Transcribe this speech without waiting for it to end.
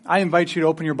I invite you to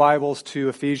open your Bibles to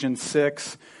Ephesians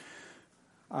 6.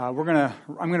 I'm going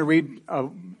to read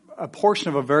a portion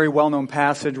of a very well-known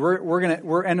passage.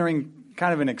 We're entering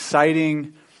kind of an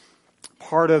exciting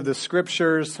part of the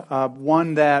Scriptures,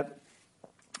 one that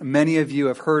many of you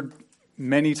have heard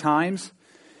many times.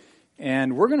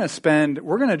 And we're going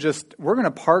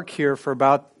to park here for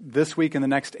about this week and the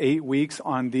next 8 weeks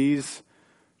on these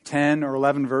 10 or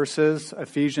 11 verses,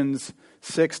 Ephesians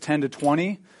 6, 10 to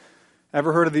 20.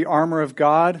 Ever heard of the armor of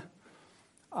God?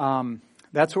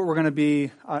 That's what we're going to be.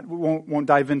 We won't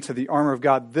dive into the armor of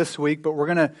God this week, but we're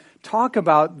going to talk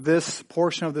about this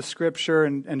portion of the Scripture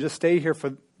and just stay here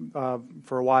for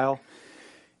a while.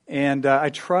 And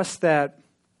I trust that,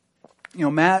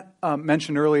 Matt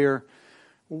mentioned earlier,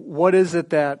 what is it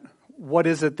that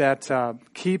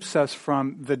keeps us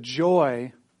from the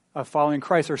joy of following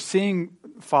Christ or seeing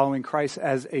following Christ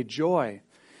as a joy?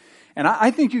 And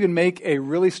I think you can make a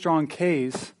really strong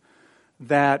case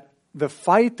that the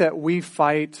fight that we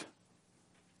fight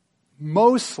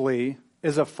mostly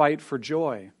is a fight for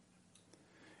joy.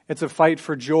 It's a fight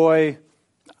for joy,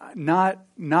 not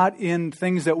in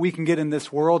things that we can get in this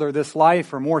world or this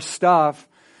life or more stuff,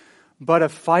 but a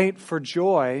fight for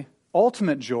joy,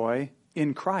 ultimate joy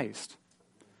in Christ.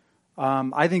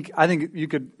 I think you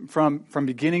could, from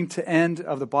beginning to end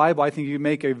of the Bible, I think you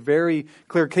make a very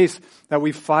clear case that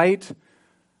we fight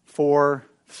for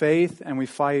faith and we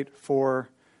fight for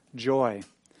joy.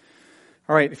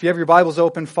 All right, if you have your Bibles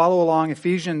open, follow along,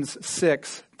 Ephesians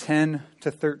 6, 10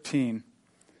 to 13.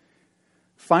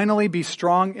 Finally, be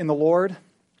strong in the Lord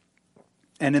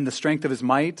and in the strength of His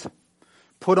might.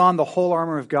 Put on the whole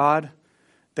armor of God,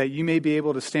 that you may be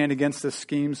able to stand against the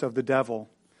schemes of the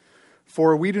devil.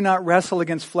 For we do not wrestle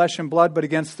against flesh and blood, but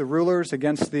against the rulers,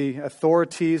 against the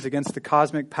authorities, against the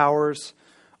cosmic powers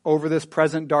over this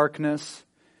present darkness,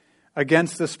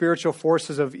 against the spiritual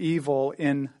forces of evil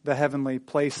in the heavenly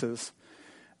places.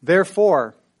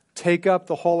 Therefore, take up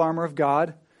the whole armor of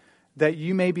God, that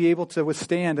you may be able to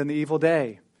withstand in the evil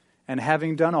day, and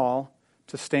having done all,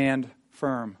 to stand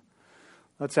firm.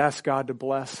 Let's ask God to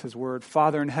bless His word.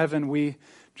 Father in heaven, we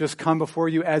just come before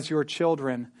you as your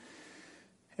children,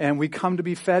 and we come to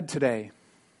be fed today.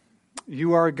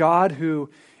 You are a God who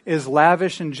is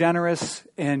lavish and generous,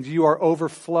 and you are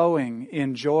overflowing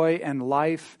in joy and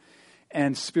life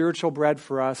and spiritual bread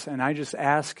for us. And I just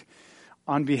ask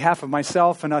on behalf of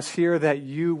myself and us here that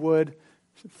you would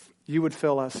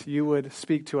fill us, you would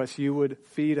speak to us, you would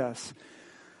feed us.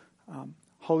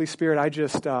 Holy Spirit, I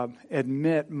just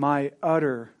admit my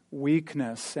utter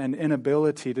weakness and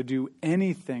inability to do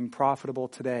anything profitable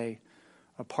today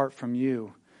apart from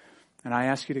you. And I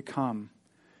ask you to come,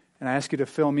 and I ask you to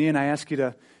fill me, and I ask you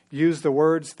to use the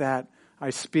words that I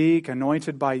speak,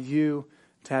 anointed by you,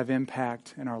 to have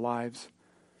impact in our lives.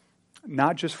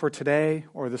 Not just for today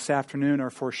or this afternoon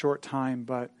or for a short time,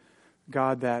 but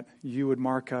God, that you would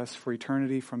mark us for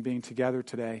eternity from being together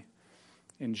today.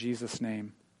 In Jesus'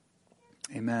 name,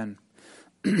 amen.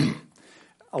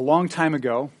 A long time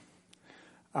ago,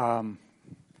 14,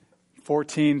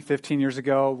 15 years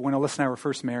ago, when Alyssa and I were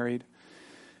first married,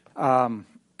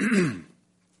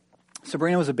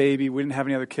 Sabrina was a baby. We didn't have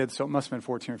any other kids, so it must have been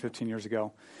 14 or 15 years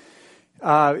ago.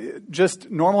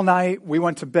 Just normal night. We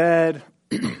went to bed.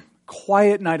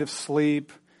 Quiet night of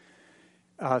sleep.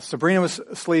 Sabrina was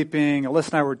sleeping. Alyssa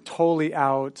and I were totally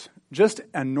out. Just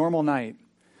a normal night.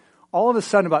 All of a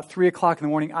sudden, about 3 o'clock in the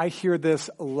morning, I hear this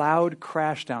loud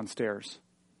crash downstairs,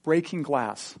 breaking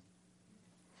glass.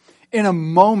 In a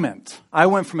moment, I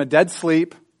went from a dead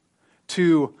sleep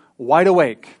to wide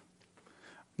awake.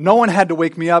 No one had to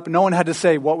wake me up. No one had to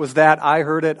say, what was that? I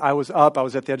heard it. I was up. I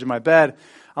was at the edge of my bed.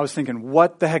 I was thinking,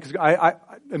 what the heck is... I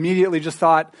immediately just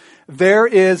thought, there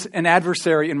is an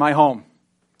adversary in my home.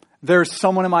 There's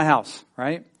someone in my house,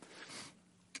 right?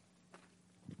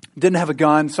 Didn't have a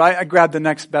gun, so I grabbed the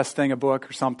next best thing, a book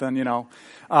or something, and I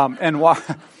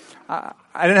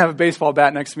didn't have a baseball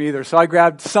bat next to me either. So I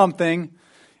grabbed something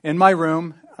in my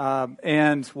room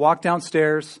and walked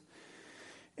downstairs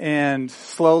and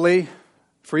slowly,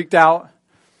 freaked out,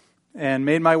 and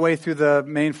made my way through the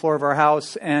main floor of our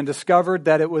house and discovered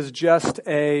that it was just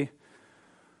a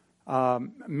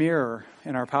mirror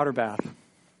in our powder bath.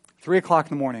 3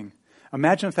 o'clock in the morning.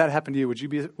 Imagine if that happened to you. Would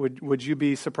you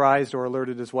be surprised or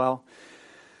alerted as well?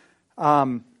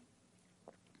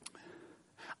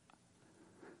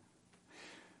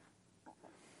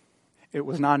 It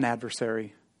was not an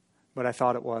adversary, but I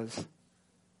thought it was.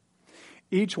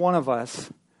 Each one of us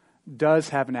does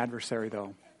have an adversary,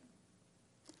 though.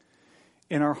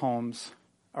 In our homes,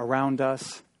 around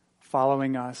us,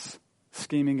 following us,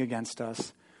 scheming against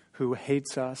us, who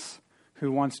hates us,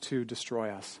 who wants to destroy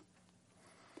us.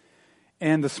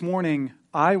 And this morning,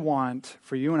 I want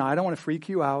for you and I don't want to freak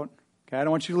you out. Okay, I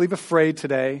don't want you to leave afraid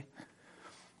today.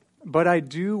 But I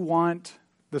do want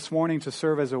this morning to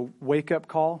serve as a wake-up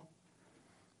call,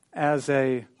 as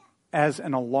an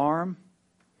alarm,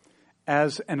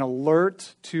 as an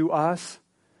alert to us,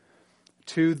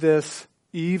 to this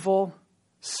evil,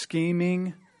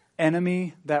 scheming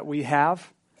enemy that we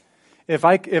have.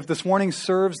 If this morning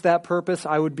serves that purpose,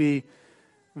 I would be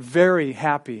very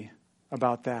happy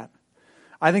about that.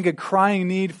 I think a crying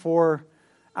need for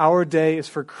our day is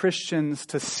for Christians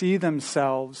to see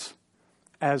themselves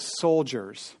as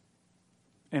soldiers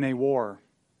in a war.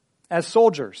 As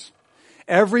soldiers.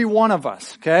 Every one of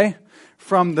us, okay?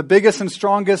 From the biggest and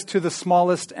strongest to the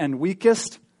smallest and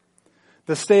weakest.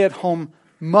 The stay-at-home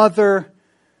mother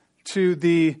to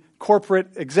the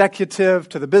corporate executive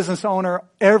to the business owner.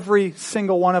 Every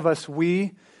single one of us,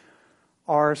 we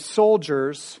are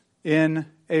soldiers in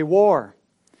a war.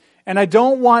 And I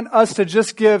don't want us to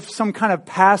just give some kind of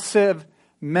passive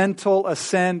mental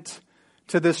assent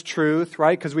to this truth,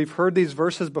 right? Because we've heard these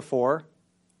verses before.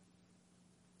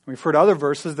 We've heard other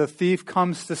verses. The thief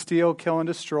comes to steal, kill, and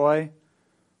destroy.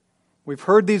 We've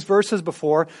heard these verses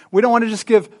before. We don't want to just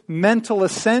give mental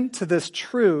assent to this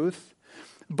truth,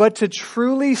 but to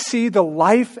truly see the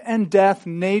life and death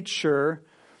nature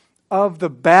of the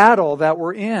battle that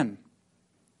we're in.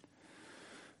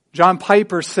 John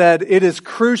Piper said, "It is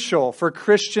crucial for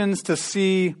Christians to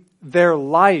see their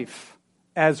life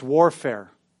as warfare."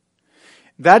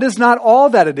 That is not all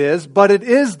that it is, but it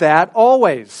is that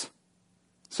always.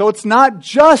 So it's not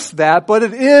just that, but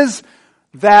it is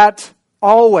that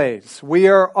always. We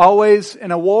are always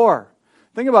in a war.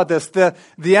 Think about this. The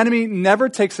enemy never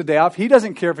takes a day off. He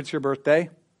doesn't care if it's your birthday.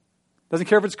 Doesn't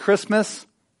care if it's Christmas.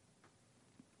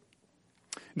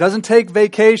 Doesn't take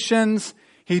vacations.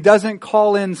 He doesn't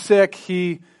call in sick.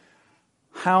 He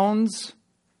hounds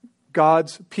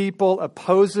God's people,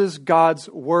 opposes God's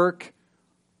work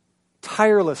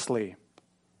tirelessly.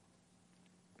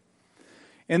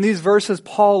 In these verses,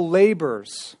 Paul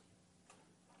labors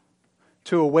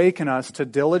to awaken us to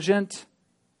diligent,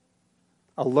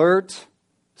 alert,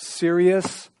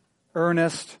 serious,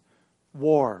 earnest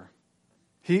war.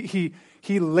 He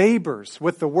labors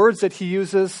with the words that he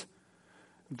uses.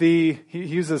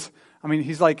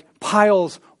 He's like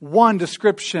piles one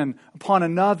description upon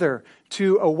another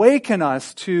to awaken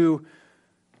us to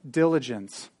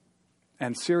diligence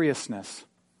and seriousness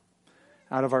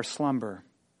out of our slumber.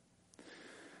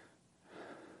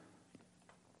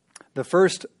 The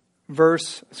first word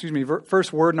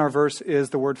in our verse is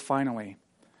the word finally.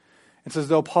 It's as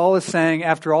though Paul is saying,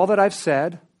 after all that I've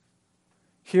said,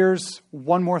 here's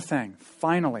one more thing.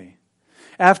 Finally.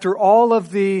 After all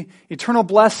of the eternal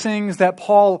blessings that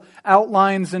Paul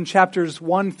outlines in chapters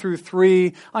 1 through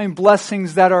 3,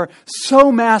 blessings that are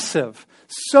so massive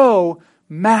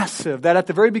that at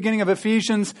the very beginning of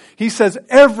Ephesians, he says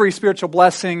every spiritual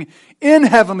blessing in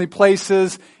heavenly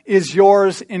places is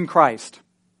yours in Christ.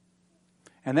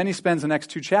 And then he spends the next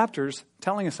 2 chapters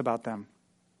telling us about them.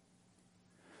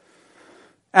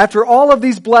 After all of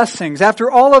these blessings, after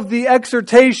all of the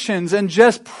exhortations and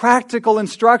just practical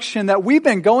instruction that we've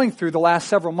been going through the last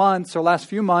several months or last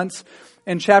few months,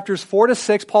 in chapters 4 to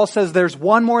 6, Paul says there's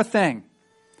one more thing.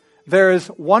 There is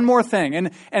one more thing.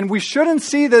 And we shouldn't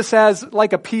see this as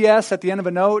like a PS at the end of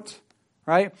a note,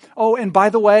 right? Oh, and by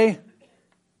the way,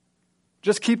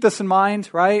 just keep this in mind,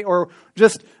 right? Or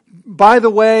just, by the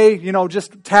way,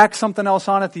 just tack something else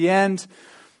on at the end.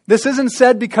 This isn't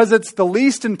said because it's the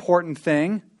least important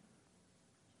thing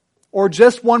or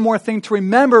just one more thing to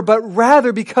remember, but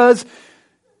rather because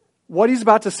what he's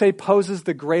about to say poses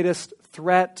the greatest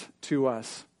threat to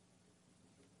us.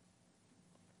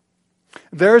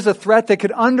 There's a threat that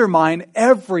could undermine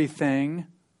everything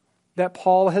that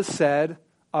Paul has said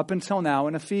up until now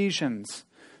in Ephesians.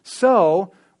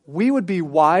 So, we would be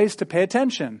wise to pay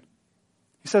attention.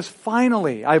 He says,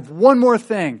 finally, I have one more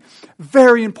thing,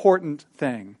 very important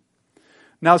thing.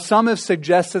 Now, some have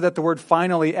suggested that the word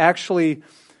finally, actually,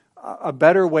 a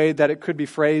better way that it could be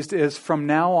phrased is from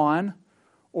now on,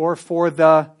 or for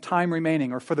the time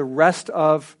remaining, or for the rest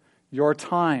of your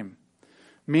time.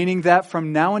 Meaning that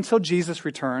from now until Jesus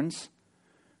returns,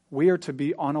 we are to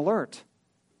be on alert.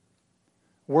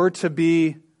 We're to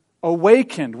be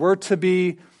awakened. We're to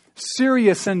be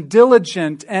serious and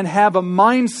diligent and have a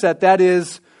mindset that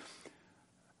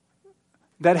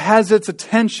has its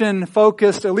attention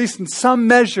focused, at least in some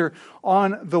measure,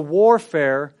 on the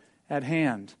warfare at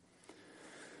hand.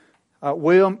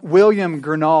 William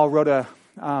Gurnall wrote a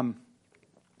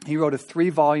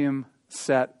 3-volume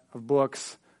set of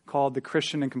books called The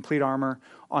Christian in Complete Armor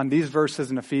on these verses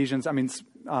in Ephesians.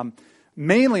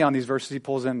 Mainly on these verses. He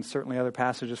pulls in certainly other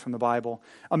passages from the Bible.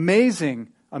 Amazing,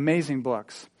 amazing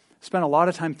books. Spent a lot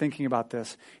of time thinking about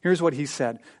this. Here's what he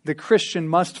said. The Christian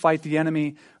must fight the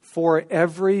enemy for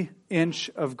every inch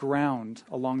of ground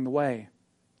along the way.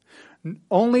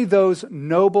 Only those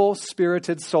noble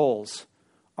spirited souls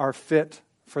are fit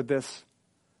for this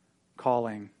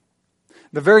calling.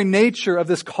 The very nature of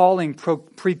this calling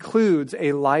precludes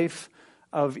a life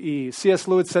of ease. C.S.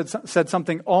 Lewis said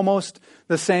something almost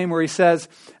the same, where he says,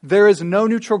 there is no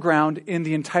neutral ground in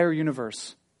the entire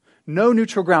universe. No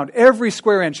neutral ground. Every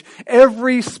square inch,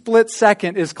 every split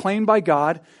second is claimed by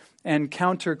God and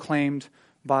counterclaimed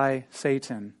by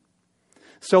Satan.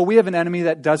 So we have an enemy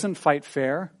that doesn't fight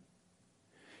fair.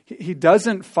 He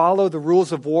doesn't follow the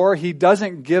rules of war. He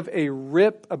doesn't give a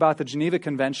rip about the Geneva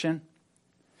Convention.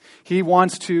 He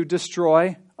wants to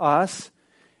destroy us,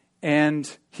 and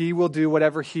he will do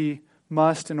whatever he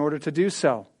must in order to do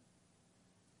so.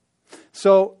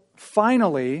 So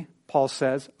finally, Paul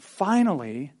says,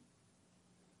 finally,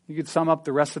 you could sum up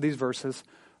the rest of these verses,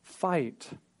 fight.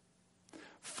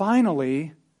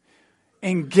 Finally,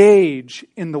 engage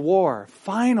in the war.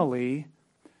 Finally,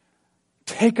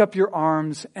 take up your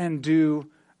arms and do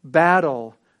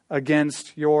battle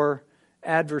against your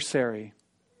adversary.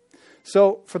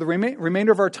 So for the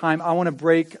remainder of our time, I want to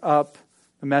break up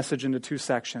the message into two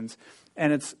sections.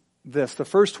 And it's this. The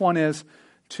first one is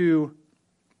to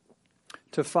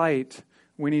fight,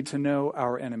 we need to know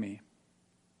our enemy.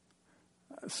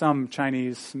 Some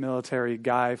Chinese military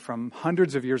guy from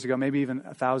hundreds of years ago, maybe even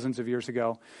thousands of years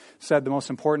ago, said the most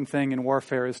important thing in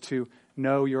warfare is to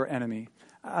know your enemy.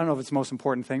 I don't know if it's the most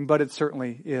important thing, but it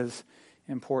certainly is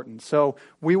important. So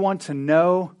we want to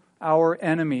know our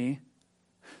enemy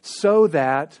so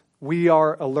that we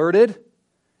are alerted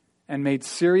and made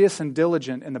serious and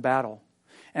diligent in the battle.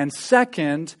 And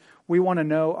second, we want to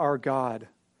know our God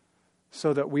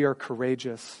so that we are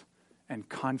courageous and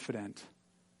confident.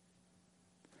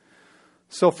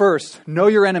 So first, know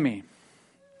your enemy.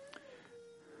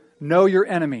 Know your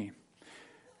enemy.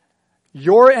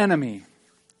 Your enemy,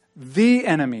 the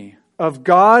enemy of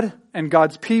God and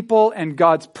God's people and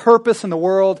God's purpose in the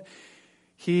world,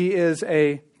 he is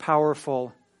a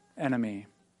powerful enemy.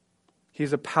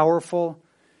 He's a powerful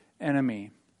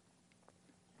enemy.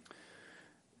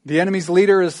 The enemy's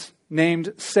leader is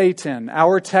named Satan.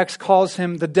 Our text calls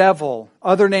him the devil.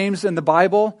 Other names in the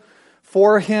Bible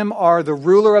for him are the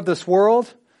ruler of this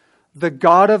world, the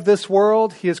god of this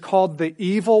world. He is called the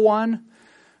evil one.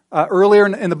 Earlier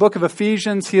in the book of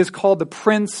Ephesians, he is called the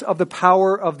prince of the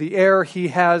power of the air. He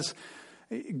has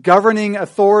governing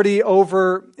authority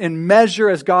over in measure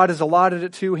as God has allotted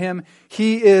it to him.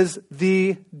 He is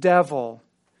the devil.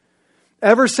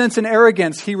 Ever since in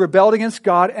arrogance he rebelled against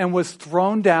God and was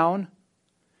thrown down,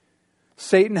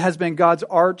 Satan has been God's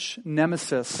arch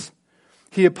nemesis.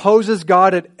 He opposes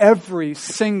God at every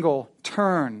single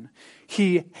turn.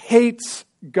 He hates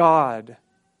God.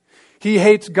 He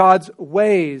hates God's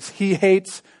ways. He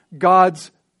hates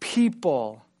God's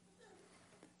people.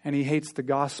 And he hates the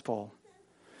gospel.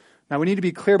 Now we need to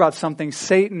be clear about something.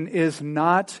 Satan is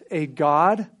not a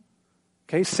god.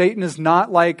 Okay, Satan is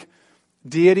not like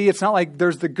deity. It's not like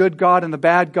there's the good God and the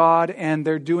bad God and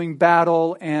they're doing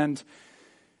battle and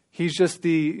he's just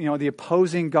the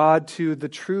opposing God to the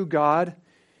true God.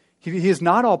 He is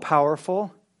not all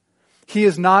powerful. He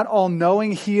is not all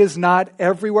knowing. He is not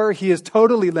everywhere. He is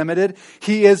totally limited.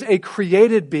 He is a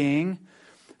created being.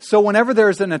 So whenever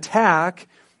there's an attack,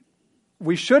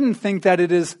 we shouldn't think that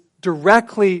it is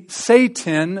directly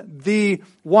Satan, the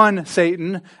one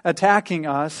Satan, attacking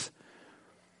us.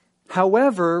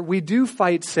 However, we do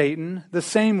fight Satan the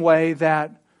same way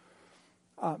that,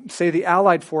 say, the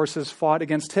Allied forces fought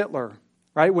against Hitler,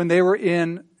 right? When they were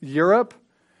in Europe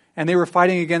and they were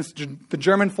fighting against the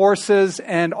German forces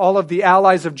and all of the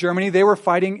allies of Germany, they were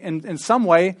fighting, in some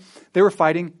way, they were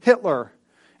fighting Hitler.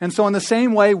 And so in the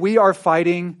same way, we are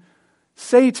fighting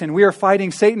Satan. We are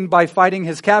fighting Satan by fighting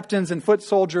his captains and foot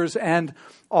soldiers and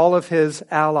all of his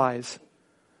allies.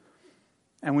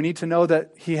 And we need to know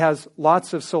that he has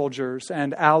lots of soldiers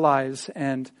and allies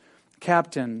and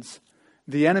captains.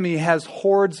 The enemy has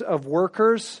hordes of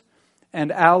workers and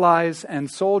allies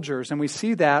and soldiers. And we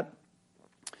see that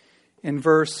in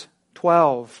verse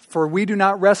 12. For we do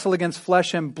not wrestle against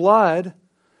flesh and blood,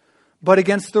 but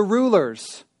against the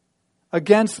rulers,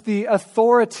 against the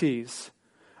authorities,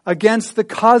 against the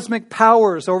cosmic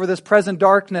powers over this present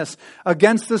darkness,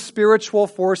 against the spiritual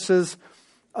forces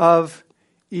of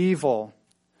evil.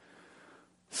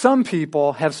 Some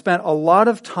people have spent a lot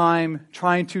of time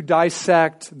trying to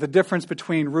dissect the difference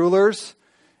between rulers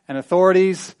and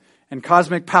authorities and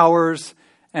cosmic powers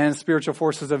and spiritual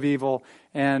forces of evil.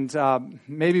 And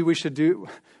maybe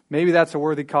that's a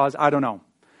worthy cause. I don't know.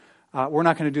 We're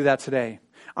not going to do that today.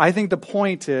 I think the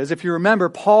point is, if you remember,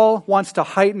 Paul wants to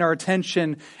heighten our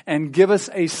attention and give us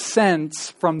a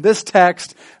sense from this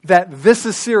text that this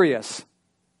is serious.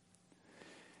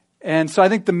 And so I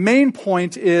think the main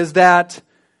point is that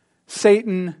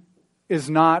Satan is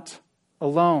not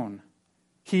alone.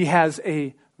 He has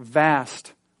a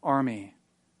vast army.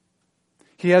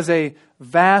 He has a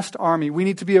vast army. We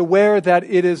need to be aware that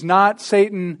it is not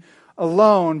Satan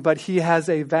alone, but he has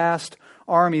a vast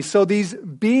army. So these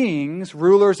beings,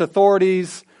 rulers,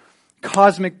 authorities,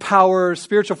 cosmic powers,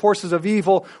 spiritual forces of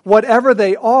evil, whatever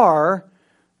they are,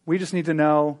 we just need to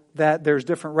know that there's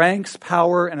different ranks,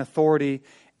 power, and authority,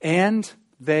 and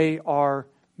they are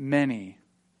many.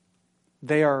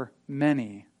 They are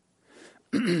many.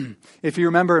 If you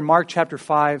remember in Mark chapter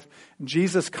 5,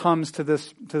 Jesus comes to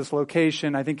this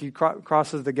location. I think he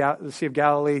crosses the Sea of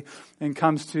Galilee and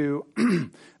comes to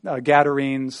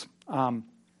Gadarenes.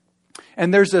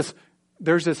 And there's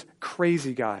this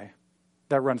crazy guy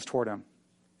that runs toward him.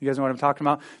 You guys know what I'm talking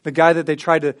about? The guy that they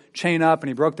tried to chain up and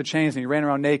he broke the chains and he ran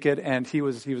around naked and he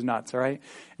was nuts, all right?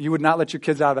 You would not let your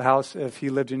kids out of the house if he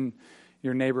lived in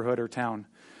your neighborhood or town.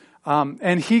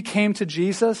 And he came to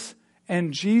Jesus,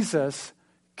 and Jesus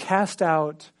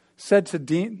said to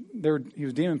he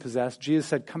was demon possessed. Jesus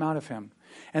said, "Come out of him,"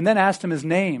 and then asked him his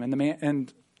name, and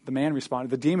the man responded.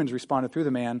 The demons responded through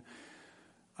the man,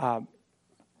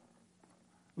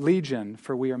 "Legion,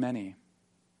 for we are many."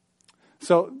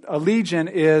 So a legion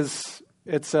it's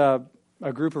a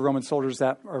group of Roman soldiers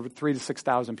that are 3,000 to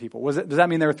 6,000 people. Does that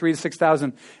mean there were 3,000 to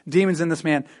 6,000 demons in this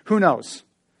man? Who knows?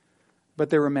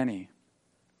 But there were many.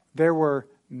 There were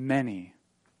many.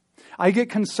 I get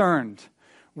concerned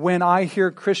when I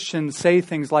hear Christians say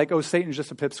things like, "Oh, Satan's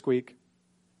just a pipsqueak.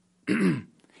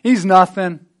 He's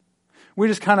nothing. We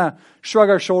just kind of shrug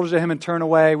our shoulders at him and turn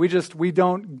away. We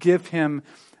don't give him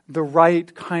the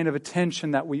right kind of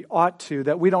attention that we ought to,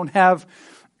 that we don't have,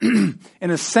 in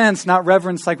a sense, not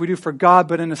reverence like we do for God,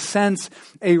 but in a sense,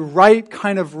 a right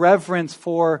kind of reverence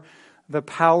for the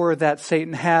power that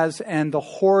Satan has and the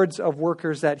hordes of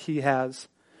workers that he has."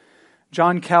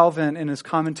 John Calvin, in his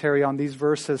commentary on these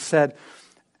verses, said,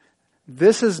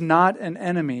 "This is not an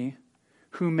enemy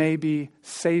who may be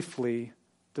safely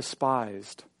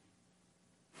despised."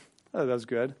 Oh, that was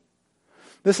good.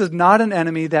 This is not an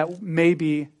enemy that may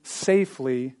be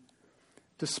safely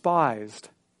despised.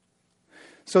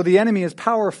 So the enemy is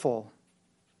powerful.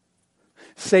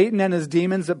 Satan and his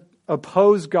demons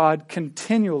oppose God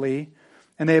continually,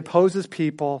 and they oppose his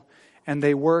people, and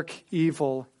they work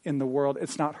evil in the world.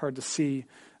 It's not hard to see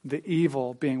the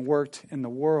evil being worked in the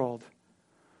world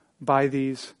by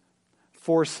these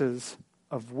forces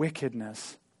of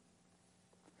wickedness.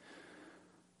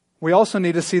 We also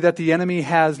need to see that the enemy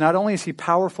not only is he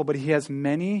powerful, but he has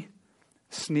many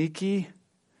sneaky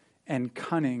and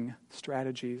cunning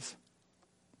strategies.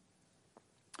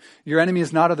 Your enemy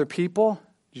is not other people.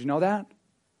 Did you know that?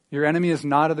 Your enemy is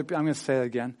not other people. I'm going to say that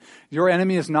again. Your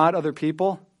enemy is not other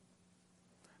people.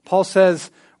 Paul says,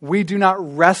 we do not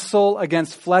wrestle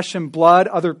against flesh and blood,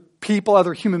 other people,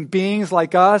 other human beings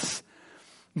like us,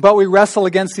 but we wrestle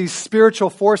against these spiritual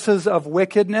forces of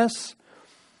wickedness.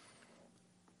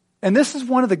 And this is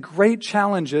one of the great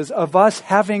challenges of us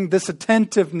having this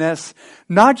attentiveness,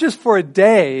 not just for a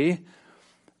day,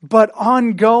 but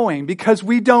ongoing, because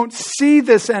we don't see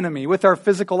this enemy with our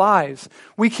physical eyes.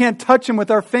 We can't touch him with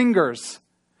our fingers.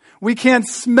 We can't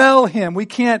smell him. We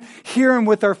can't hear him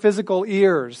with our physical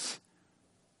ears.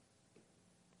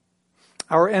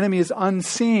 Our enemy is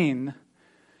unseen,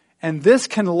 and this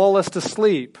can lull us to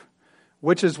sleep,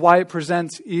 which is why it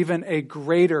presents even a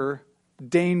greater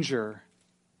danger.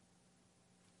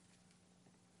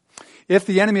 If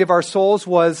the enemy of our souls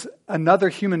was another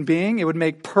human being, it would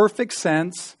make perfect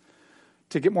sense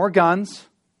to get more guns,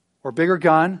 or bigger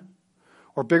gun,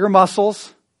 or bigger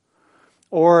muscles,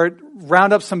 or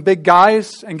round up some big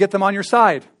guys and get them on your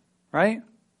side, right?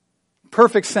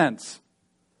 Perfect sense.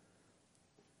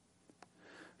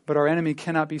 But our enemy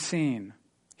cannot be seen.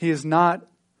 He is not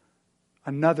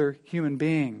another human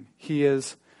being. He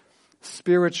is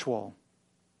spiritual.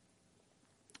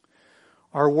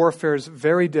 Our warfare is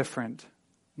very different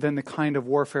than the kind of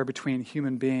warfare between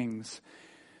human beings.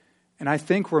 And I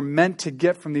think we're meant to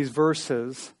get from these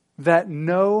verses that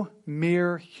no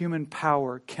mere human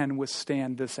power can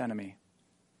withstand this enemy.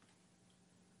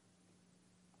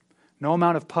 No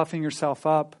amount of puffing yourself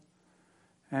up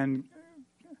and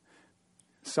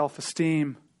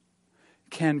self-esteem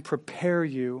can prepare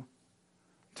you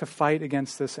to fight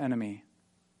against this enemy.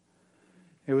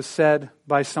 It was said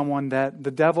by someone that the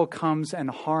devil comes and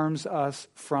harms us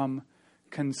from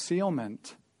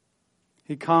concealment.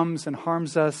 He comes and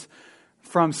harms us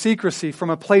from secrecy, from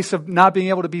a place of not being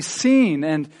able to be seen,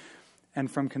 and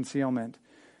from concealment.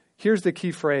 Here's the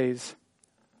key phrase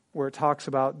where it talks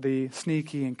about the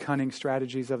sneaky and cunning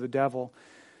strategies of the devil.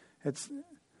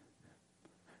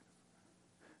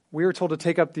 We are told to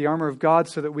take up the armor of God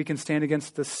so that we can stand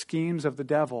against the schemes of the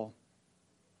devil.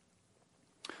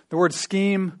 The word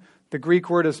scheme, the Greek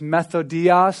word is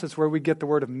methodios. It's where we get the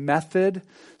word of method.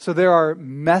 So there are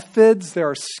methods, there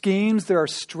are schemes, there are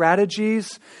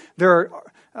strategies. There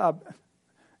are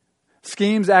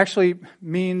schemes actually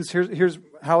means, here's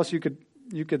how else you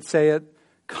could say it: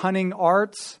 cunning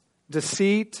arts,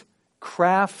 deceit,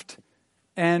 craft,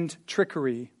 and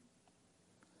trickery.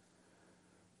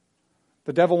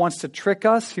 The devil wants to trick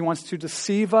us. He wants to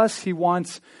deceive us. He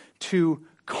wants to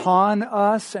con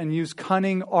us and use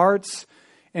cunning arts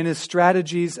in his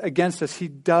strategies against us. He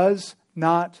does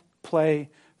not play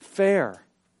fair.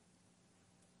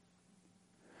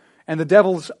 And the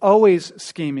devil's always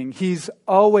scheming. He's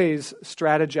always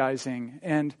strategizing.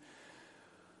 And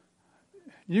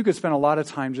you could spend a lot of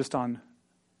time just on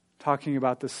talking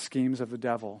about the schemes of the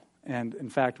devil. And in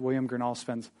fact, William Gurnall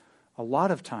spends a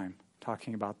lot of time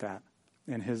talking about that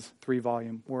in his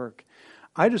 3-volume work.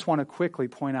 I just want to quickly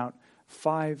point out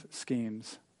 5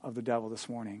 schemes of the devil this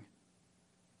morning.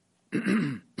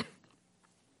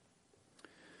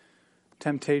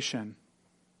 Temptation.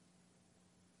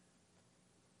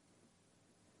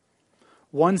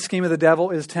 One scheme of the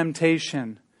devil is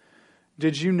temptation.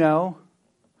 Did you know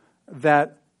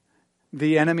that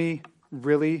the enemy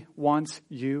really wants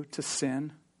you to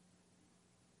sin?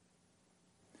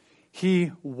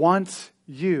 He wants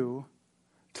you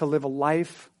to live a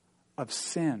life of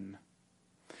sin.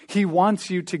 He wants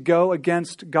you to go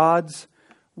against God's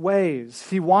ways.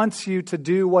 He wants you to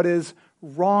do what is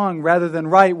wrong rather than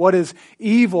right, what is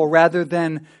evil rather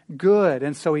than good.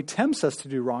 And so he tempts us to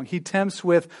do wrong. He tempts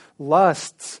with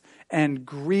lusts and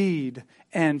greed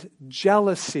and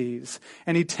jealousies.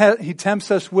 And he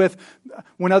tempts us with,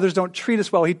 when others don't treat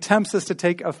us well, he tempts us to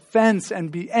take offense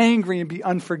and be angry and be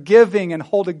unforgiving and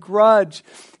hold a grudge.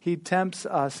 He tempts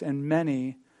us in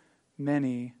many,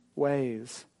 many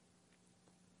ways.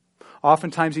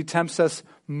 Oftentimes he tempts us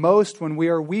most when we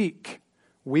are weak,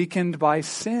 weakened by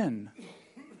sin,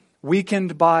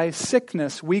 weakened by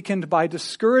sickness, weakened by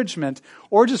discouragement,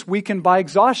 or just weakened by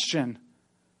exhaustion.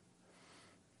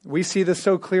 We see this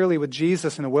so clearly with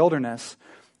Jesus in the wilderness.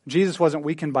 Jesus wasn't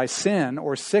weakened by sin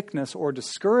or sickness or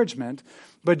discouragement,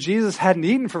 but Jesus hadn't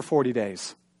eaten for 40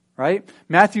 days, right?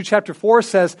 Matthew chapter 4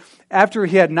 says, after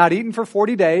he had not eaten for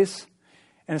 40 days,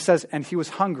 and it says, and he was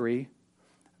hungry,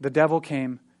 the devil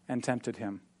came and tempted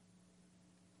him.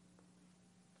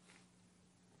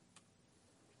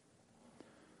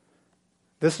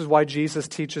 This is why Jesus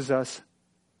teaches us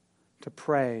to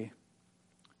pray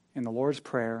in the Lord's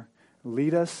Prayer,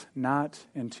 lead us not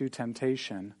into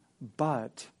temptation,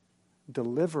 but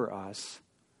deliver us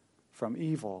from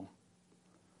evil,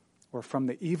 or from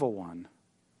the evil one.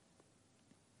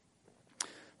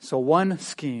 So one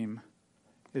scheme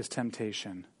is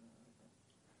temptation.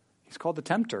 He's called the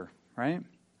tempter, right?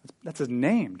 That's his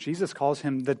name. Jesus calls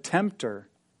him the tempter.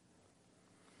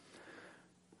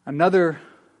 Another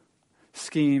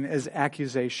scheme is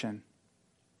accusation.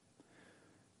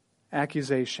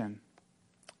 Accusation.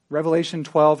 Revelation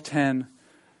 12:10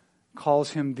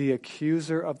 calls him the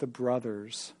accuser of the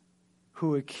brothers,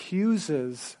 who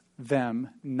accuses them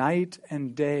night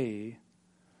and day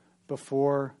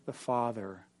before the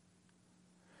Father.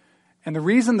 And the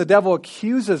reason the devil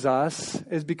accuses us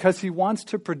is because he wants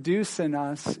to produce in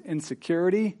us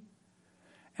insecurity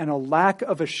and a lack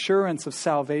of assurance of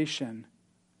salvation.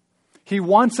 He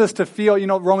wants us to feel,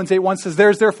 Romans 8:1 says,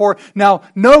 there's therefore now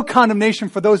no condemnation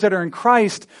for those that are in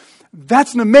Christ.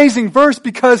 That's an amazing verse,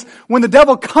 because when the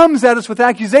devil comes at us with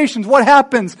accusations, what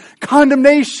happens?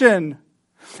 Condemnation.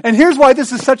 And here's why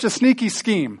this is such a sneaky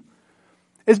scheme.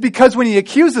 It's because when he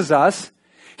accuses us,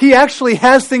 he actually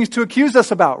has things to accuse us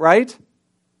about, right?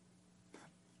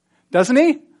 Doesn't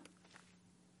he?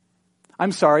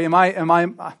 I'm sorry,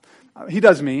 he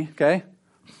does me, okay?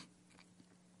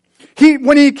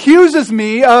 When he accuses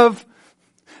me of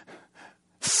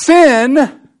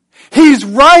sin, he's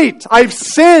right. I've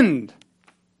sinned.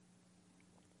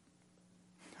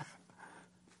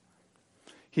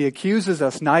 He accuses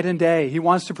us night and day. He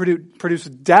wants to produce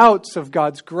doubts of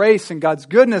God's grace and God's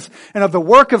goodness and of the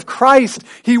work of Christ.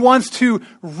 He wants to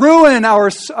ruin our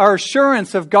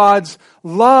assurance of God's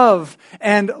love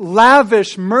and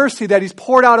lavish mercy that He's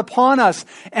poured out upon us.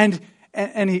 And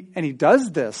he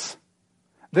does this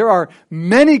There are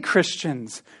many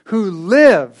Christians who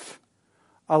live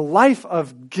a life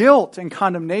of guilt and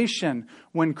condemnation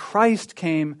when Christ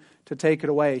came to take it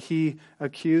away. He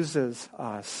accuses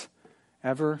us.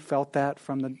 Ever felt that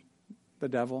from the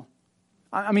devil?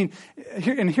 I mean,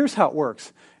 here's how it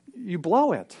works. You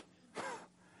blow it.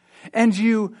 And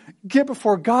you get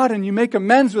before God and you make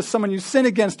amends with someone you sin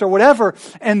against or whatever.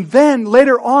 And then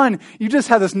later on, you just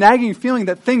have this nagging feeling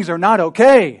that things are not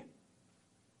okay.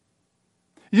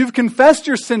 You've confessed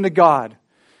your sin to God.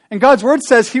 And God's word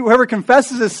says, whoever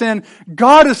confesses his sin,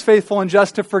 God is faithful and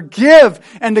just to forgive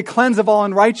and to cleanse of all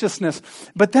unrighteousness.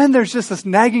 But then there's just this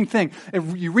nagging thing.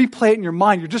 If you replay it in your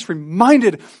mind, you're just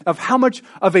reminded of how much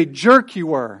of a jerk you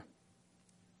were.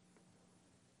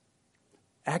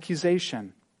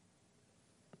 Accusation.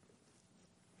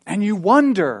 And you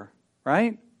wonder,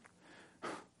 right?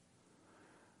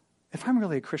 If I'm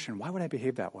really a Christian, why would I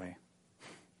behave that way?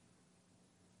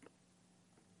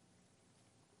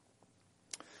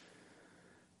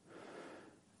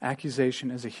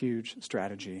 Accusation is a huge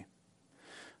strategy.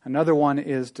 Another one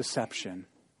is deception.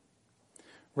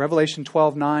 Revelation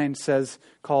 12:9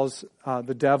 calls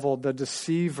the devil the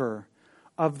deceiver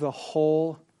of the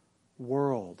whole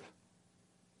world.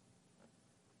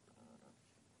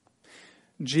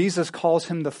 Jesus calls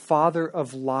him the father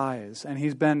of lies, and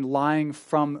he's been lying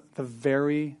from the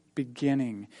very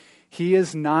beginning. He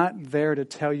is not there to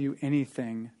tell you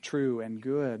anything true and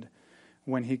good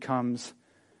when he comes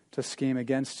to scheme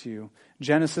against you.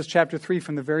 Genesis chapter 3,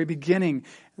 from the very beginning,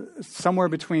 somewhere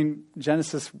between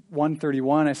Genesis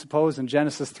 1:31, I suppose, and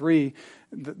Genesis 3,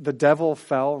 the devil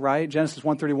fell, right? Genesis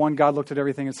 1:31, God looked at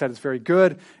everything and said it's very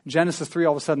good. Genesis 3,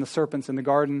 all of a sudden the serpent's in the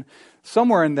garden.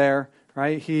 Somewhere in there,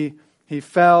 right, he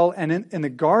fell, and in the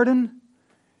garden,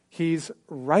 he's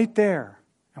right there.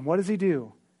 And what does he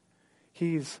do?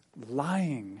 He's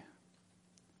lying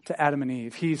to Adam and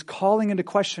Eve. He's calling into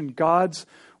question God's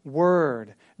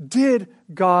word. Did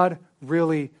God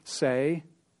really say?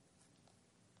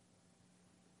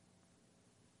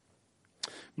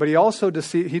 But he also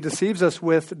deceives us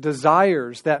with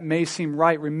desires that may seem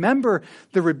right. Remember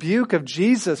the rebuke of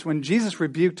Jesus when Jesus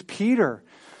rebuked Peter.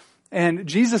 And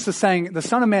Jesus is saying the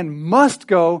Son of Man must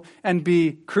go and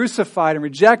be crucified and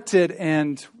rejected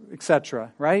and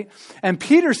etc., right? And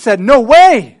Peter said, "No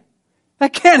way!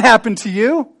 That can't happen to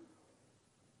you."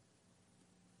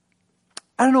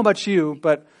 I don't know about you,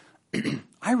 but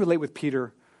I relate with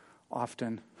Peter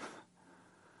often.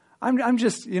 I'm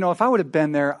just, if I would have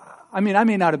been there, I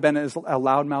may not have been as a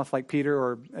loudmouth like Peter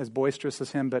or as boisterous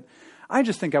as him, but I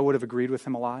just think I would have agreed with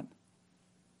him a lot.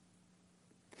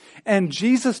 And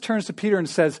Jesus turns to Peter and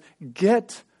says,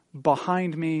 "Get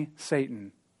behind me,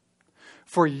 Satan.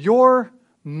 For your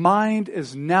mind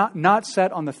is not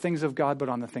set on the things of God, but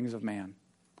on the things of man."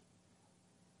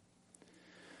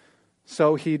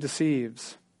 So he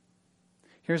deceives.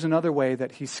 Here's another way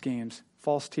that he schemes.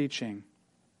 False teaching.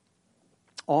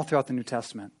 All throughout the New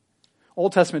Testament.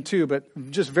 Old Testament too,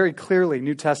 but just very clearly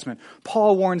New Testament.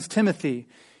 Paul warns Timothy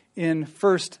in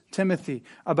 1 Timothy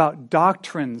about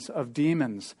doctrines of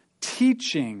demons,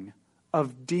 teaching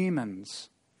of demons.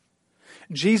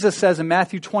 Jesus says in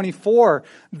Matthew 24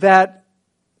 that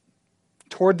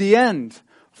toward the end,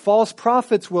 false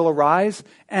prophets will arise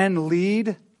and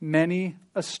lead many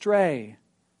astray.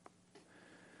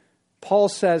 Paul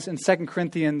says in 2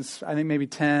 Corinthians, I think maybe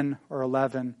 10 or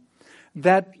 11,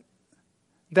 that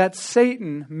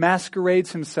Satan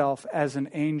masquerades himself as an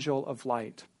angel of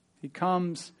light. He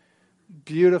comes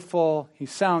beautiful, he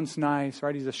sounds nice,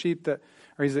 right?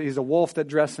 He's a wolf that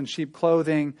dressed in sheep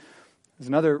clothing. There's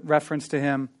another reference to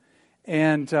him,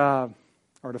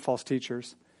 or to false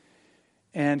teachers.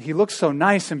 And he looks so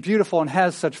nice and beautiful and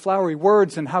has such flowery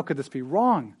words, and how could this be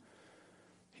wrong?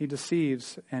 He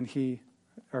deceives and he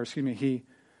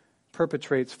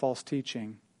perpetrates false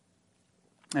teaching.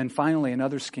 And finally,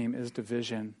 another scheme is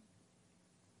division.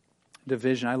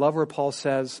 Division. I love where Paul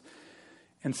says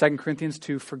in 2 Corinthians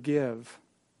 2, "Forgive,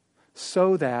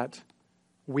 so that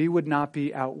we would not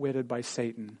be outwitted by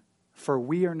Satan, for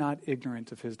we are not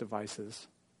ignorant of his devices."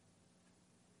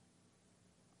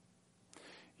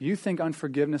 You think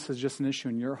unforgiveness is just an issue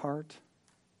in your heart?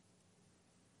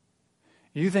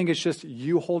 You think it's just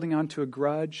you holding on to a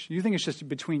grudge? You think it's just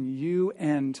between you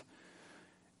and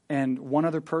one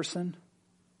other person?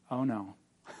 Oh no.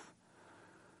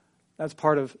 That's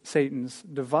part of Satan's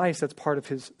device. That's part of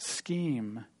his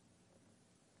scheme.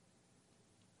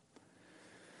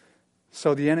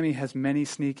 So the enemy has many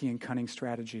sneaky and cunning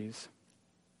strategies.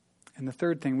 And the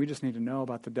third thing we just need to know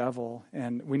about the devil,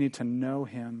 and we need to know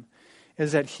him,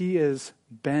 is that he is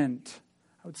bent,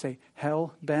 I would say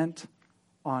hell-bent,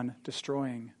 on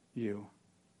destroying you.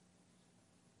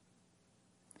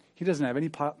 He doesn't have any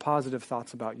positive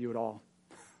thoughts about you at all.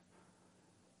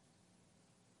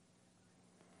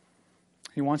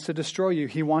 He wants to destroy you.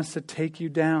 He wants to take you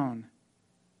down.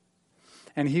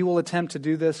 And he will attempt to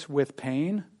do this with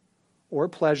pain or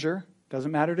pleasure,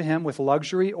 doesn't matter to him, with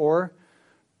luxury or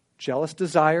jealous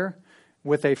desire,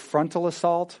 with a frontal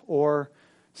assault or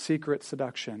secret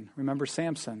seduction. Remember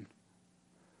Samson,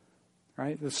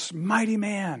 right? This mighty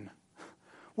man.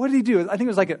 What did he do? I think it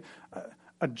was like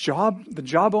the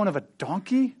jawbone of a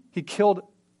donkey. He killed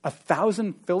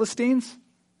 1,000 Philistines.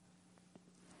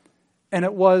 And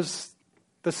it was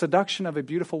the seduction of a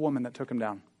beautiful woman that took him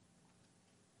down.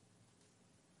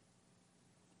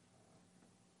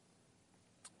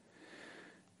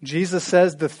 Jesus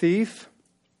says the thief,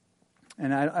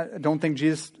 and I don't think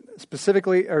Jesus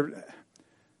specifically or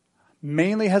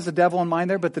mainly has the devil in mind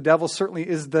there, but the devil certainly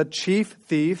is the chief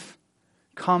thief,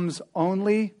 comes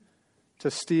only to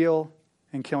steal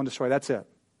and kill and destroy. That's it.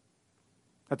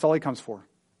 That's all he comes for.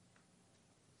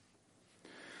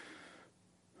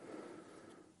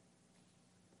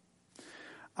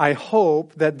 I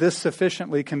hope that this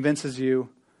sufficiently convinces you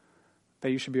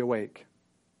that you should be awake.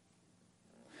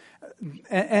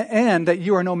 And that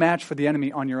you are no match for the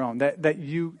enemy on your own. That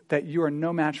you are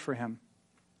no match for him.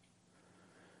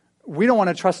 We don't want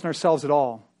to trust in ourselves at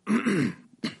all.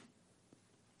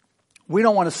 We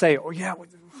don't want to say, oh yeah,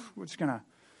 we're just going to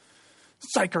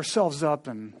psych ourselves up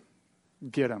and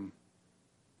get him.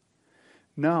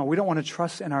 No, we don't want to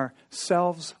trust in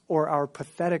ourselves or our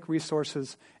pathetic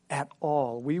resources at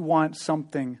all. We want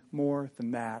something more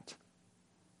than that.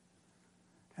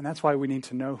 And that's why we need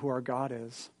to know who our God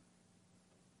is.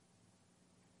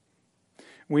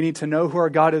 We need to know who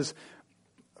our God is.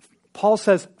 Paul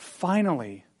says,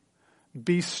 finally,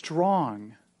 be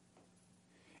strong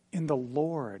in the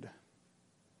Lord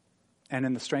and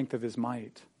in the strength of his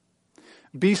might.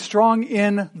 Be strong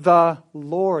in the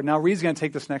Lord. Now, Reed's going to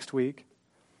take this next week.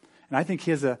 And I think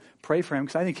he has pray for him,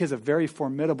 because I think he has a very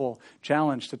formidable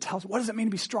challenge to tell us, what does it mean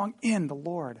to be strong in the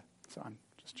Lord? So I'm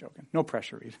just joking. No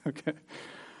pressure, Reed. Okay.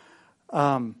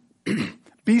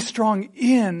 Be strong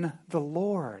in the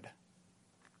Lord.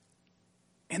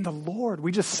 In the Lord.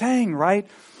 We just sang, right?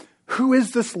 Who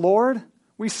is this Lord?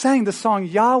 We sang the song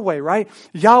Yahweh, right?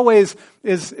 Yahweh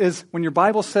is when your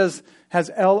Bible says, has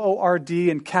L-O-R-D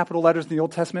in capital letters in the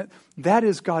Old Testament, that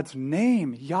is God's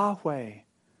name, Yahweh.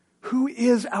 Who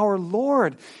is our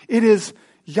Lord? It is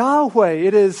Yahweh.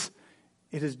 It is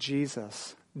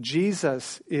Jesus.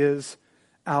 Jesus is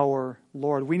our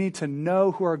Lord. We need to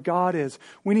know who our God is.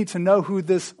 We need to know who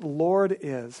this Lord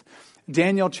is.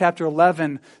 Daniel chapter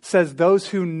 11 says those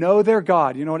who know their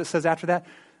God, you know what it says after that?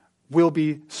 Will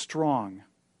be strong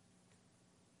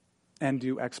and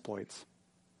do exploits.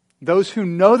 Those who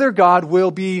know their God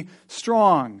will be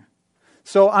strong.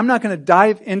 So I'm not going to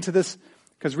dive into this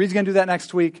because Reed's going to do that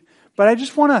next week. But I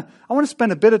just want to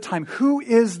spend a bit of time. Who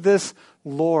is this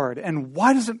Lord? And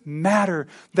why does it matter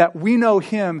that we know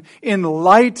him in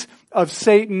light of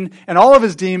Satan and all of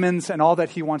his demons and all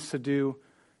that he wants to do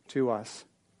to us?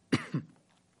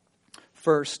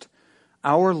 First,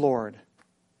 our Lord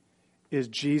is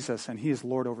Jesus, and he is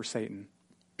Lord over Satan.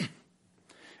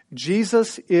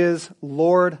 Jesus is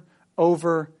Lord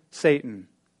over Satan.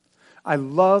 I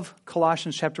love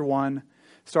Colossians chapter 1,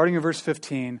 starting in verse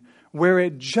 15, where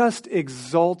it just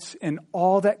exalts in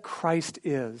all that Christ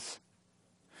is.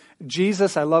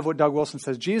 Jesus, I love what Doug Wilson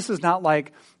says, Jesus is not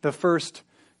like the first,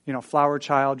 flower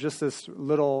child, just this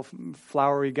little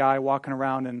flowery guy walking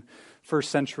around in first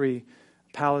century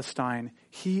Palestine.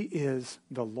 He is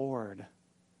the Lord.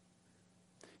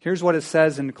 Here's what it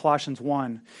says in Colossians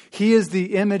 1. He is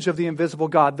the image of the invisible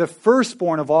God, the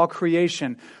firstborn of all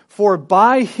creation. For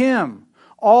by him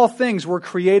all things were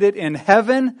created in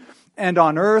heaven and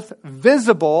on earth,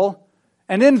 visible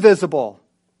and invisible,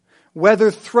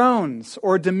 whether thrones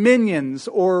or dominions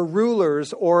or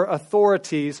rulers or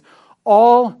authorities,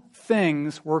 all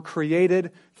things were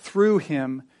created through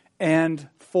him and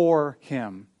for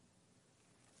him.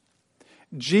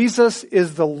 Jesus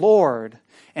is the Lord,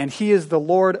 and he is the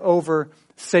Lord over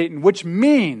Satan, which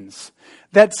means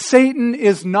that Satan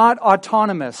is not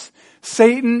autonomous.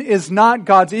 Satan is not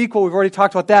God's equal. We've already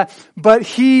talked about that. But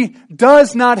he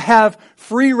does not have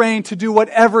free reign to do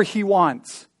whatever he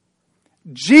wants.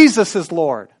 Jesus is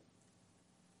Lord.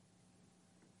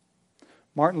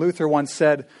 Martin Luther once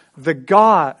said, the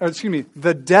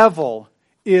devil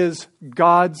is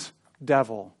God's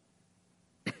devil.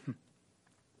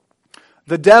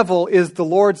 The devil is the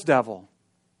Lord's devil.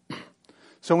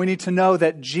 So we need to know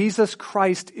that Jesus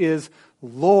Christ is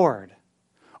Lord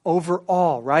over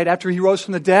all, right? After he rose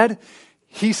from the dead,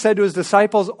 He said to his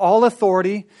disciples, all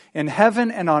authority in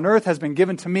heaven and on earth has been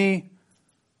given to me.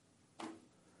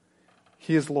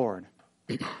 He is Lord.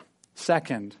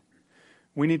 Second,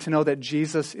 we need to know that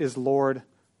Jesus is Lord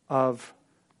of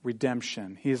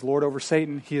redemption. He is Lord over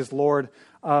Satan. He is Lord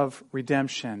of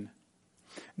redemption.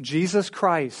 Jesus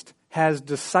Christ has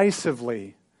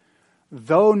decisively,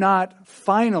 though not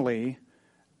finally,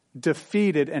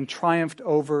 defeated and triumphed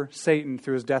over Satan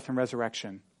through his death and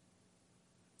resurrection.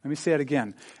 Let me say it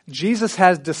again. Jesus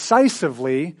has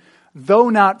decisively, though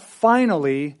not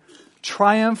finally,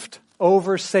 triumphed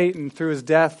over Satan through his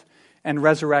death and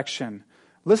resurrection.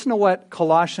 Listen to what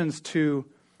Colossians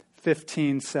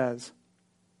 2:15 says.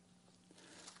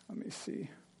 Let me see.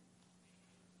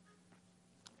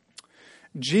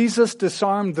 Jesus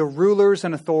disarmed the rulers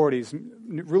and authorities.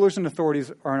 Rulers and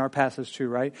authorities are in our passage too,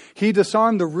 right? He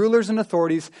disarmed the rulers and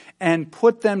authorities and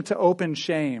put them to open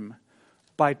shame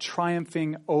by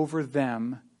triumphing over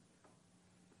them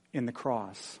in the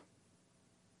cross.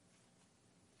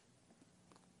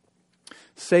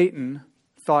 Satan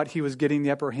thought he was getting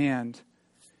the upper hand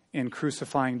in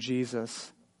crucifying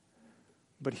Jesus,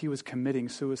 but he was committing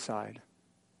suicide.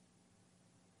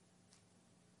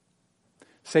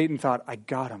 Satan thought, I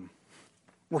got him.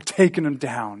 We're taking him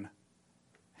down.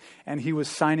 And he was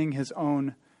signing his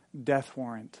own death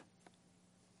warrant.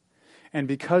 And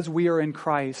because we are in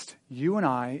Christ, you and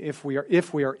I, if we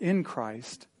are in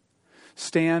Christ,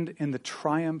 stand in the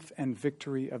triumph and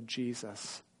victory of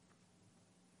Jesus.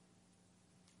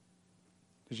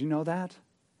 Did you know that?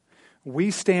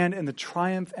 We stand in the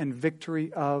triumph and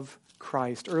victory of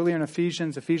Christ. Earlier in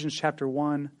Ephesians chapter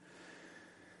 1,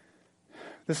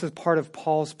 this is part of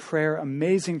Paul's prayer,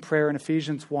 amazing prayer in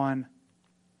Ephesians 1.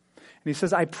 And he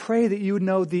says, I pray that you would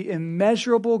know the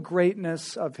immeasurable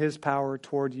greatness of his power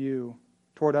toward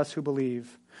us who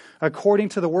believe, according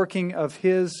to the working of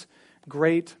his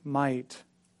great might.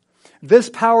 This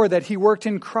power that he worked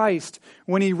in Christ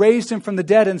when he raised him from the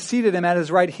dead and seated him at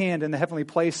his right hand in the heavenly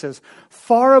places,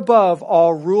 far above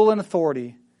all rule and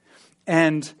authority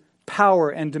and power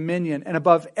and dominion, and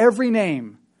above every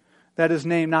name that is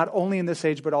named not only in this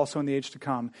age but also in the age to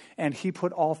come. And he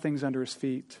put all things under his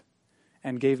feet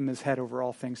and gave him his head over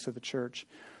all things to the church.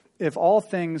 If all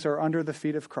things are under the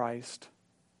feet of Christ,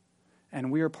 and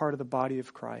we are part of the body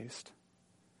of Christ,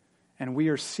 and we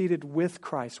are seated with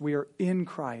Christ, we are in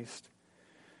Christ,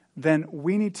 then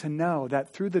we need to know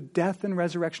that through the death and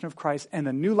resurrection of Christ and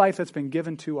the new life that's been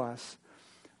given to us,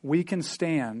 we can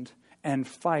stand and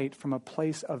fight from a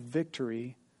place of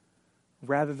victory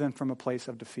rather than from a place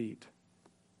of defeat.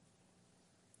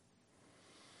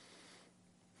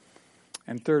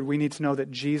 And third, we need to know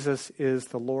that Jesus is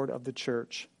the Lord of the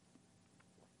church.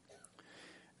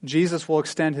 Jesus will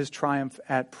extend his triumph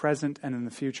at present and in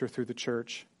the future through the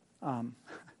church.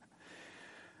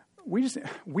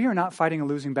 We are not fighting a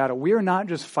losing battle. We are not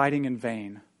just fighting in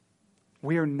vain.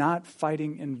 We are not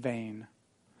fighting in vain.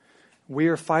 We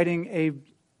are fighting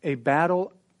a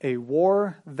battle, a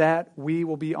war that we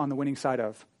will be on the winning side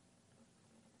of.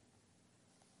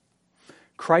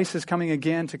 Christ is coming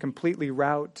again to completely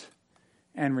rout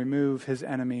and remove his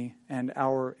enemy and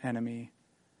our enemy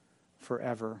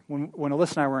forever. When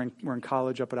Alyssa and I were in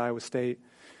college up at Iowa State,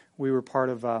 we were part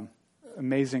of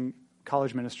amazing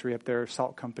college ministry up there,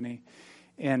 Salt Company,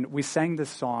 and we sang this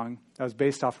song that was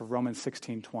based off of Romans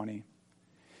 16:20.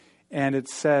 And it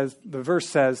says, the verse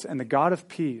says, and the God of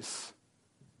peace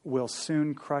will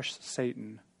soon crush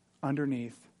Satan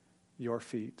underneath your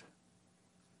feet.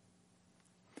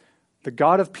 The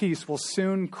God of peace will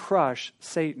soon crush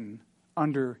Satan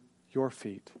under your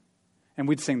feet. And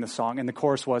we'd sing the song, and the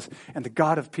chorus was, and the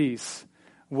God of peace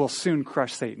will soon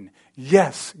crush Satan.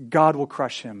 Yes, God will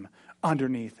crush him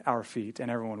underneath our feet. And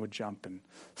everyone would jump and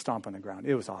stomp on the ground.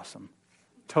 It was awesome.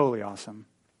 Totally awesome.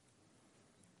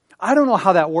 I don't know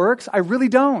how that works. I really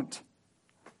don't.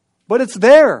 But it's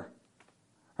there.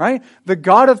 Right? The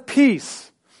God of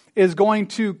peace is going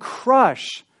to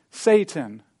crush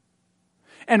Satan.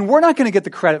 And we're not going to get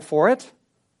the credit for it.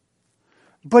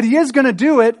 But he is going to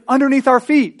do it underneath our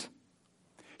feet.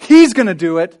 He's going to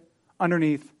do it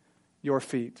underneath your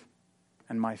feet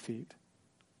and my feet.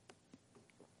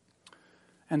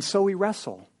 And so we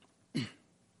wrestle.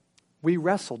 We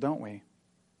wrestle, don't we?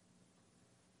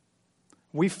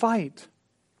 We fight.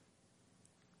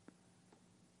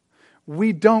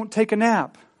 We don't take a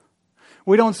nap.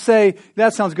 We don't say,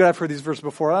 that sounds good, I've heard these verses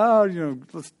before.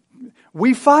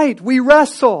 We fight. We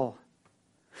wrestle.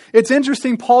 It's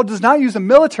interesting, Paul does not use a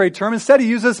military term. Instead, he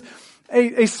uses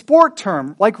a sport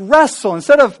term, like wrestle.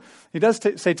 Instead of, he does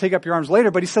say take up your arms later,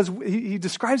 but he says, he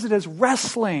describes it as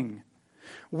wrestling.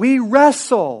 We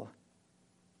wrestle.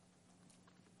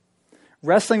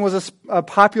 Wrestling was a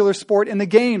popular sport in the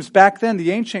games back then,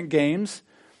 the ancient games,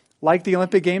 like the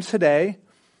Olympic Games today.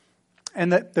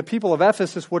 And the people of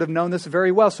Ephesus would have known this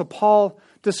very well. So Paul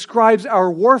describes our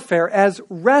warfare as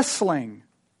wrestling.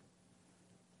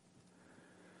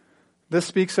 This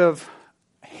speaks of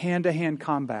hand-to-hand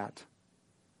combat.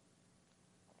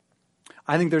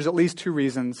 I think there's at least two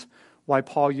reasons why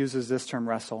Paul uses this term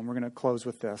wrestle, and we're going to close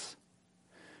with this.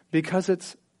 Because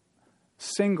it's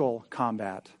single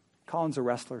combat. Colin's a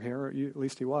wrestler here, or at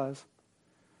least he was.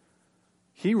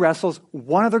 He wrestles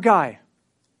one other guy.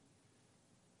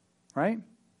 Right?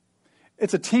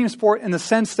 It's a team sport in the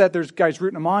sense that there's guys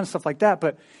rooting him on and stuff like that,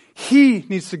 but he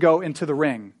needs to go into the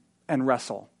ring and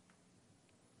wrestle.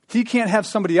 He can't have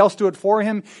somebody else do it for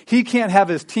him. He can't have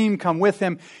his team come with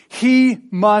him. He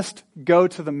must go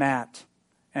to the mat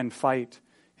and fight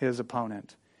his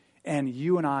opponent. And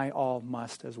you and I all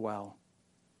must as well.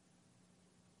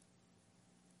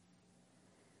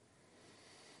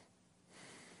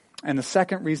 And the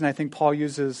second reason I think Paul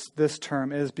uses this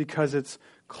term is because it's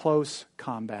close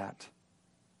combat.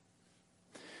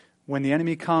 When the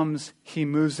enemy comes, he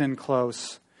moves in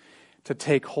close to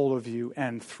take hold of you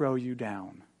and throw you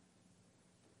down.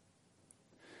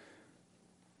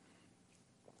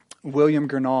 William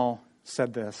Gurnall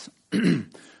said this,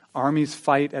 armies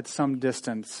fight at some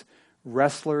distance,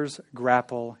 wrestlers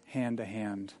grapple hand to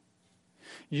hand.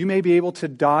 You may be able to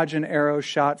dodge an arrow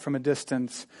shot from a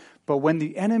distance, but when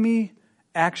the enemy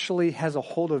actually has a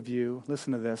hold of you,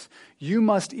 listen to this, you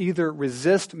must either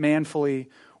resist manfully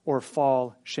or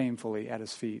fall shamefully at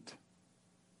his feet.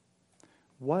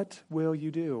 What will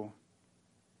you do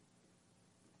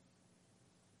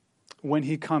when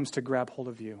he comes to grab hold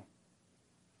of you?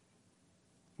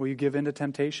 Will you give in to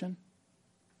temptation?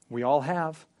 We all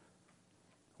have.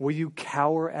 Will you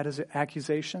cower at his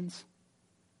accusations?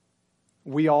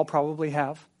 We all probably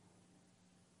have.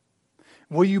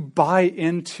 Will you buy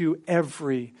into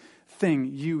everything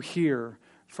you hear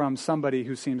from somebody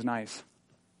who seems nice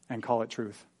and call it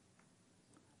truth?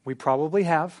 We probably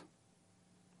have.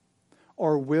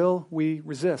 Or will we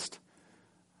resist,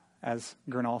 as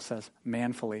Gurnall says,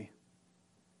 manfully?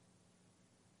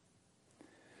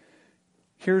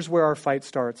 Here's where our fight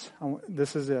starts.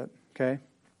 This is it, okay?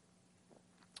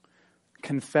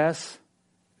 Confess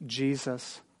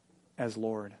Jesus as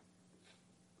Lord.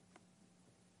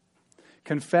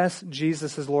 Confess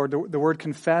Jesus as Lord. The word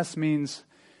confess means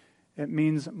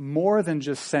more than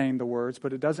just saying the words,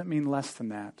 but it doesn't mean less than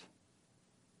that.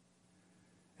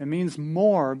 It means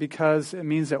more because it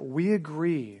means that we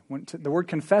agree. The word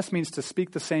confess means to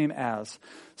speak the same as.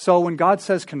 So when God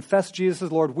says confess Jesus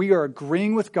as Lord, we are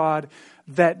agreeing with God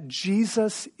that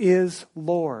Jesus is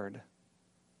Lord.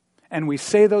 And we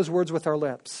say those words with our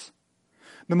lips.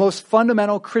 The most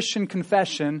fundamental Christian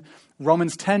confession,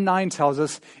 Romans 10:9 tells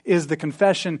us, is the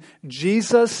confession,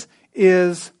 Jesus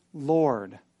is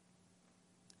Lord.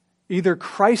 Either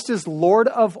Christ is Lord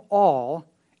of all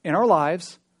in our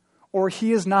lives, or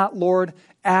he is not Lord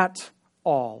at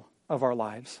all of our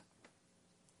lives.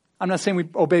 I'm not saying we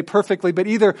obey perfectly, but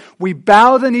either we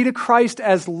bow the knee to Christ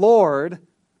as Lord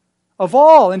of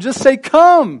all and just say,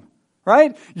 come,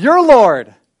 right? You're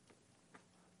Lord.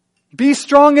 Be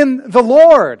strong in the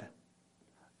Lord.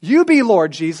 You be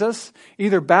Lord, Jesus.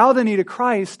 Either bow the knee to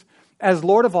Christ as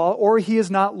Lord of all, or he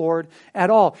is not Lord at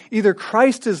all. Either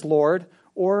Christ is Lord,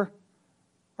 or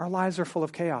our lives are full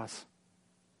of chaos.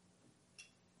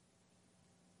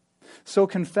 So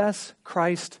confess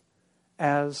Christ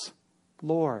as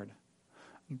Lord.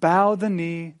 Bow the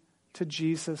knee to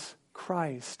Jesus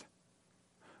Christ.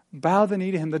 Bow the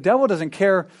knee to him. The devil doesn't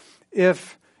care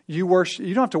if you worship.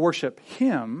 You don't have to worship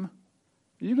him.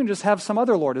 You can just have some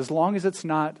other Lord as long as it's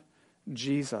not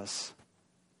Jesus.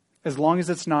 As long as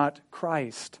it's not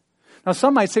Christ. Now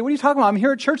some might say, what are you talking about? I'm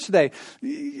here at church today.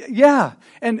 Yeah,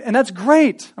 and that's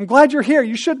great. I'm glad you're here.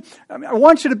 I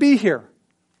want you to be here.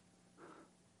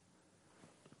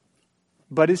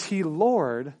 But is he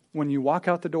Lord when you walk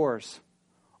out the doors,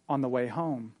 on the way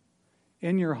home,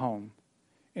 in your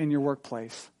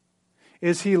workplace?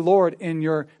 Is he Lord in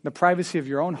the privacy of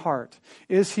your own heart?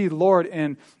 Is he Lord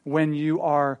when you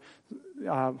are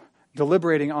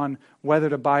deliberating on whether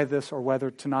to buy this or whether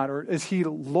to not? Or is he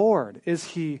Lord? Is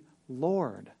he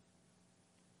Lord?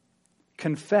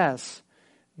 Confess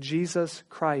Jesus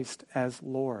Christ as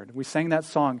Lord. We sang that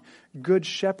song, Good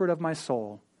Shepherd of my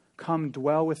soul, come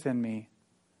dwell within me.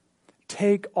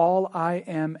 Take all I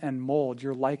am and mold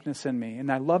your likeness in me.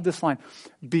 And I love this line.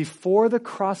 Before the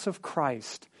cross of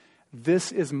Christ,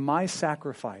 this is my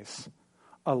sacrifice,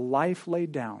 a life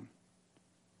laid down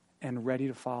and ready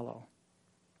to follow.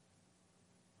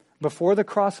 Before the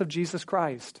cross of Jesus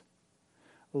Christ,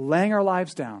 laying our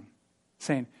lives down,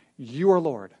 saying, you are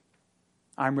Lord.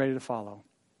 I'm ready to follow.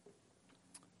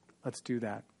 Let's do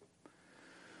that.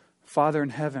 Father in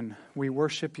heaven, we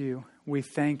worship you. We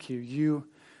thank you.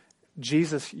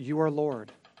 Jesus, you are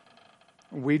Lord.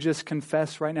 We just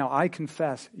confess right now. I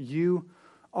confess you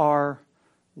are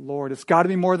Lord. It's got to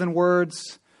be more than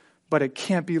words, but it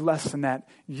can't be less than that.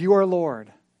 You are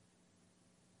Lord.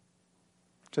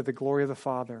 To the glory of the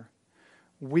Father.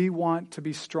 We want to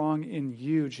be strong in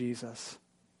you, Jesus,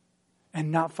 and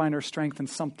not find our strength in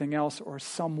something else or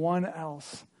someone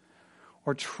else,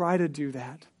 or try to do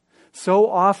that. So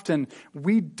often,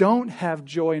 we don't have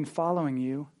joy in following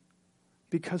you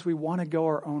because we want to go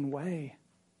our own way.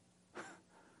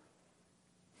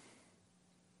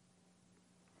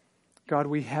 God,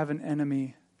 we have an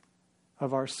enemy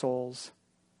of our souls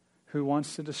who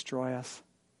wants to destroy us.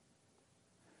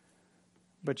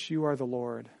 But you are the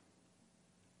Lord,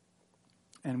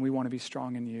 and we want to be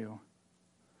strong in you.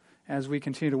 As we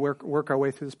continue to work our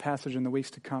way through this passage in the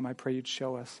weeks to come, I pray you'd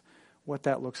show us what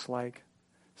that looks like.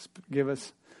 Give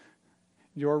us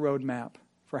your roadmap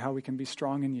for how we can be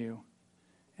strong in you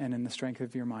and in the strength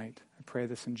of your might. I pray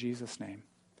this in Jesus' name.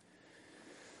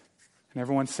 And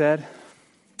everyone said,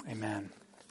 amen.